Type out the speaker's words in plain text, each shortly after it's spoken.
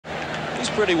He's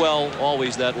pretty well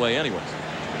always that way anyway.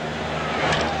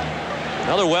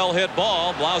 Another well-hit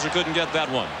ball. Blauser couldn't get that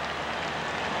one.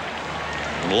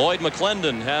 Lloyd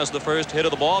McClendon has the first hit of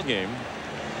the ball game.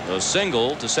 A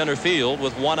single to center field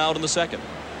with 1 out in the second.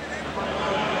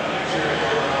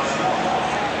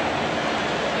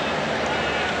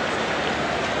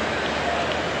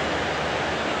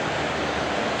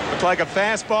 Looked like a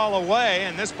fastball away,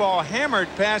 and this ball hammered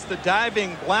past the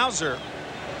diving Blauser.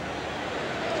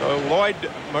 So Lloyd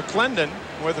McClendon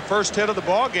with the first hit of the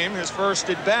ball game, his first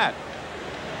at bat.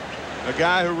 A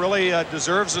guy who really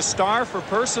deserves a star for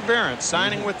perseverance,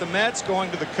 signing with the Mets, going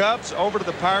to the Cubs, over to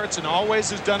the Pirates, and always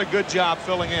has done a good job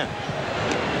filling in.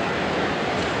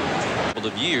 Couple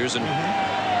of years, and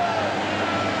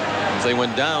if they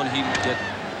went down, he'd get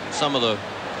some of the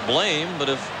blame, but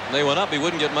if they went up, he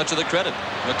wouldn't get much of the credit.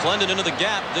 McClendon into the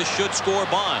gap. This should score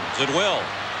Bonds. It will.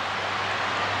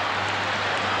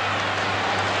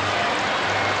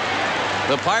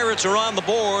 The Pirates are on the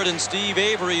board, and Steve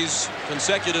Avery's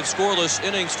consecutive scoreless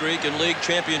inning streak in League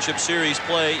Championship Series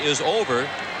play is over.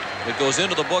 It goes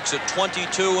into the books at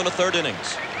 22 1/3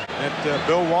 innings. And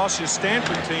Bill Walsh's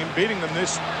Stanford team beating them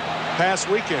this past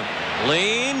weekend.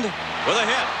 Leaned with a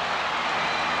hit.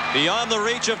 Beyond the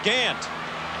reach of Gant.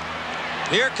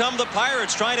 Here come the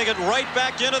Pirates trying to get right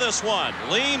back into this one.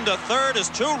 Leaned to third as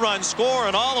 2-run score,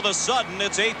 and all of a sudden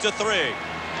it's 8-3.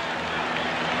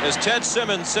 As Ted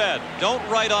Simmons said, don't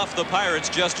write off the Pirates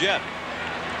just yet.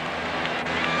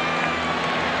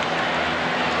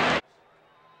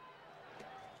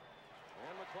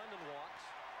 And McClendon walks.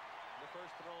 The first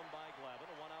thrown by Glavine,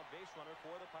 a 1-out base runner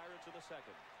for the Pirates in the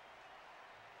second.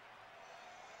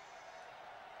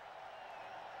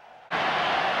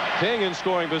 King in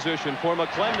scoring position for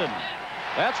McClendon.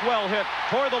 That's well hit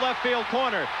toward the left field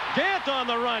corner. Gant on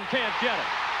the run, can't get it.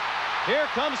 Here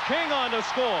comes King on to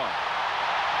score.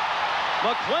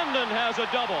 McClendon has a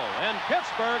double, and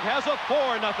Pittsburgh has a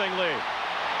 4-0 lead.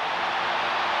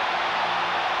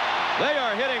 They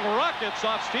are hitting rockets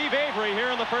off Steve Avery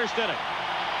here in the first inning.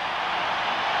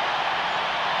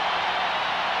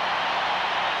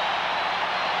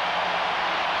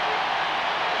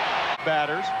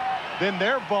 Batters, then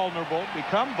they're vulnerable,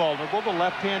 become vulnerable to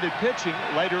left-handed pitching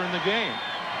later in the game.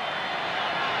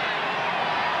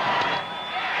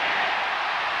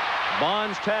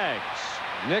 Bonds tags.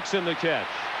 Nixon the catch.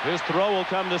 His throw will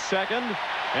come to second,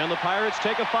 and the Pirates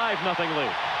take a 5-0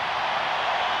 lead.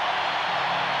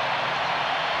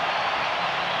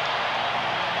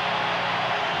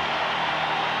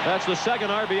 That's the second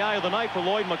RBI of the night for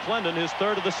Lloyd McClendon, his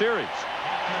third of the series.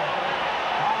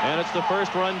 And it's the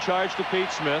first run charge to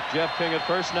Pete Smith. Jeff King at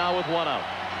first now with 1 out.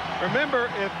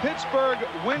 Remember, if Pittsburgh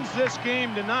wins this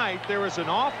game tonight, there is an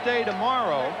off day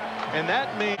tomorrow, and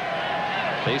that means...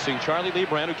 Facing Charlie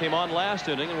Lebrand, who came on last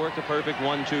inning and worked a perfect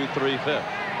 1-2-3-5.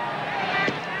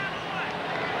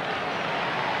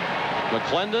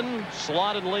 McClendon,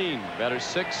 Slot, and Lean. Batters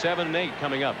 6, 7, and 8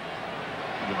 coming up.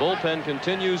 The bullpen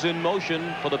continues in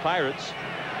motion for the Pirates.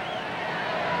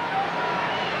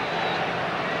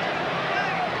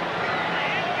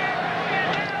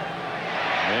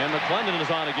 And McClendon is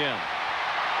on again.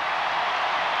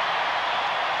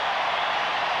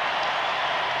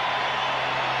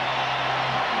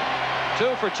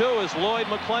 Two for two is Lloyd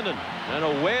McClendon. And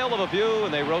a whale of a view,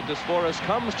 and they wrote this for us,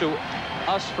 comes to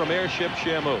us from Airship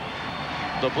Shamu.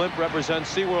 The blimp represents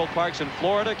SeaWorld parks in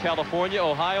Florida, California,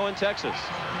 Ohio, and Texas.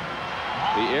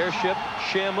 The Airship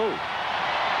Shamu.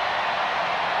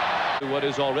 What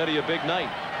is already a big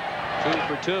night. 2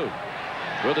 for 2.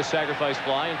 With a sacrifice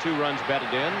fly and 2 runs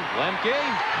batted in. Lemke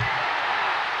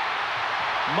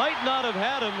might not have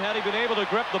had him had he been able to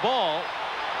grip the ball.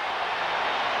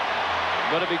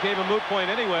 But it became a moot point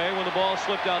anyway when the ball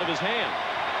slipped out of his hand.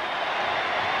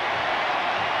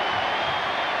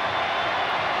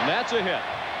 And that's a hit.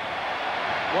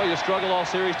 Well, you struggle all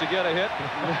series to get a hit,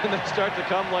 and they start to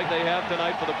come like they have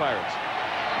tonight for the Pirates.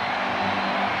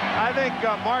 I think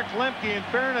Mark Lemke, in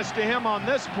fairness to him on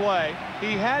this play,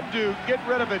 he had to get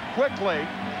rid of it quickly.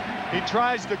 He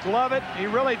tries to glove it. He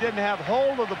really didn't have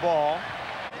hold of the ball.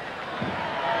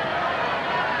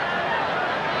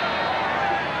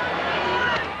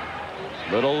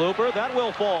 Little looper, that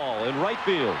will fall in right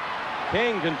field.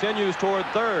 King continues toward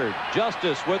third.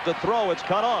 Justice with the throw, it's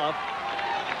cut off.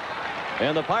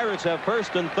 And the Pirates have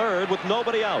first and third with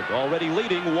nobody out, already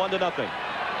leading 1-0.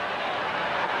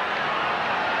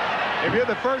 If you're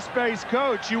the first base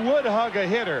coach, you would hug a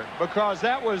hitter, because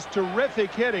that was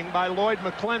terrific hitting by Lloyd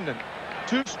McClendon.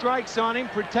 2 strikes on him,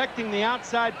 protecting the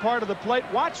outside part of the plate.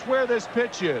 Watch where this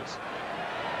pitch is.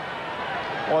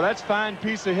 Oh, that's a fine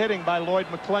piece of hitting by Lloyd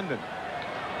McClendon.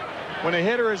 When a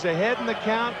hitter is ahead in the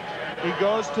count, he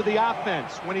goes to the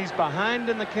offense. When he's behind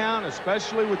in the count,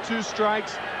 especially with 2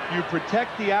 strikes, you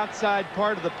protect the outside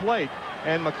part of the plate.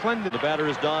 And McClendon. The batter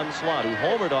is Don Slott, who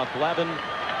homered off Glavine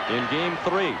in Game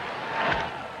 3.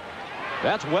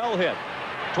 That's well hit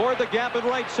toward the gap in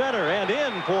right center and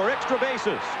in for extra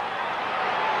bases.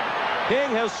 King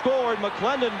has scored.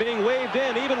 McClendon being waved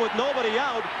in even with nobody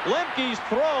out. Lemke's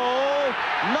throw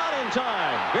not in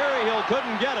time. Berryhill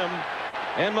couldn't get him,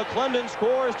 and McClendon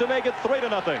scores to make it 3-0.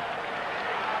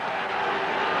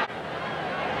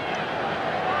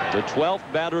 The 12th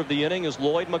batter of the inning is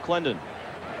Lloyd McClendon.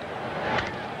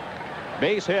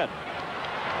 Base hit.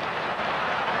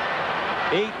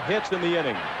 8 hits in the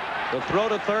inning. The throw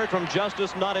to third from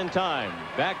Justice not in time.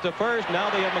 Back to first. Now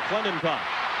they have McClendon caught.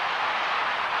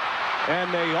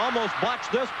 And they almost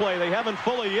botched this play. They haven't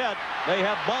fully yet. They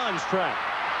have Bonds trapped.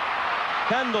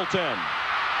 Pendleton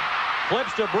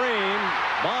flips to Bream.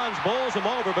 Bonds bowls him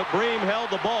over, but Bream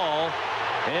held the ball,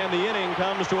 and the inning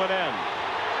comes to an end.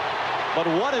 But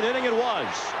what an inning it was.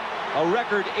 A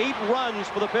record 8 runs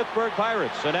for the Pittsburgh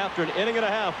Pirates, and after an inning and a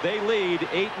half, they lead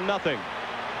 8-0.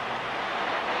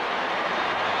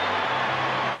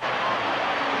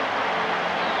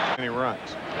 Many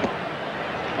runs.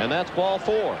 And that's ball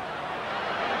 4.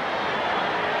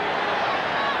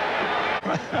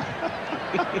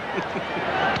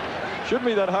 Shouldn't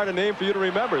be that hard a name for you to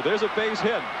remember. There's a base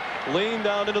hit. Lean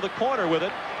down into the corner with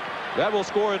it. That will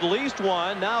score at least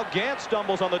 1. Now Gant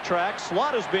stumbles on the track.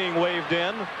 Slott is being waved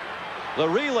in. The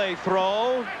relay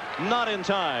throw not in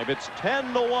time. It's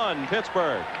 10-1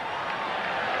 Pittsburgh.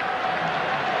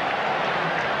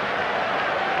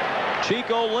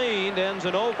 Chico leaned, ends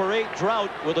an 0 for 8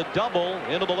 drought with a double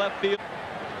into the left field.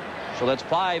 So that's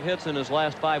 5 hits in his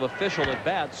last 5 official at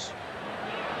bats.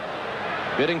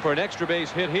 Bidding for an extra base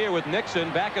hit here with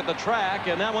Nixon back at the track,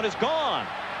 and that one is gone.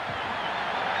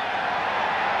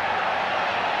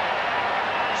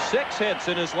 6 hits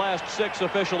in his last 6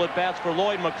 official at bats for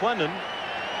Lloyd McClendon.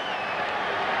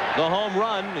 The home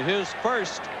run, his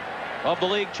first of the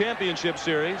league championship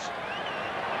series,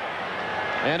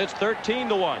 and it's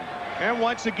 13-1. And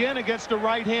once again against a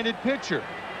right-handed pitcher.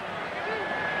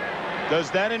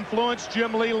 Does that influence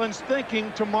Jim Leyland's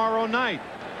thinking tomorrow night?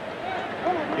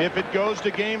 If it goes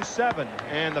to Game 7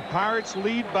 and the Pirates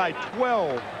lead by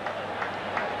 12.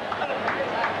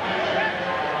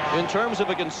 In terms of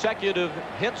a consecutive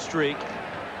hit streak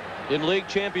in league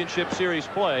championship series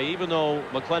play, even though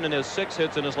McClendon has 6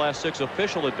 hits in his last 6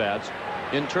 official at bats,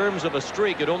 in terms of a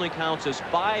streak, it only counts as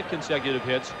 5 consecutive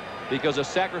hits because a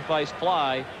sacrifice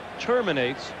fly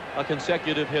terminates a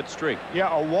consecutive hit streak.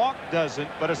 Yeah, a walk doesn't,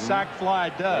 but a sac fly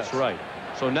does. That's right.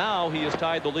 So now he has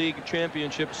tied the league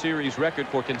championship series record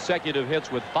for consecutive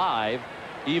hits with 5,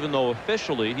 even though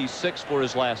officially he's 6 for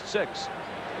his last 6.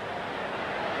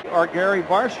 Or Gary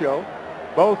Varsho,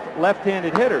 both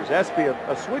left-handed hitters. Espy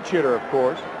a switch hitter, of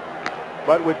course.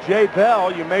 But with Jay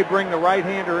Bell, you may bring the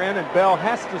right-hander in, and Bell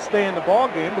has to stay in the ball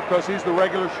game because he's the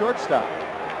regular shortstop.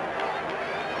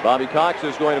 Bobby Cox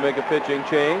is going to make a pitching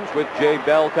change with Jay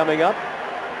Bell coming up.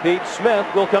 Pete Smith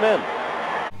will come in.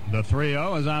 The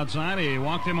 3-0 is outside. He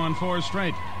walked him on 4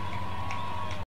 straight.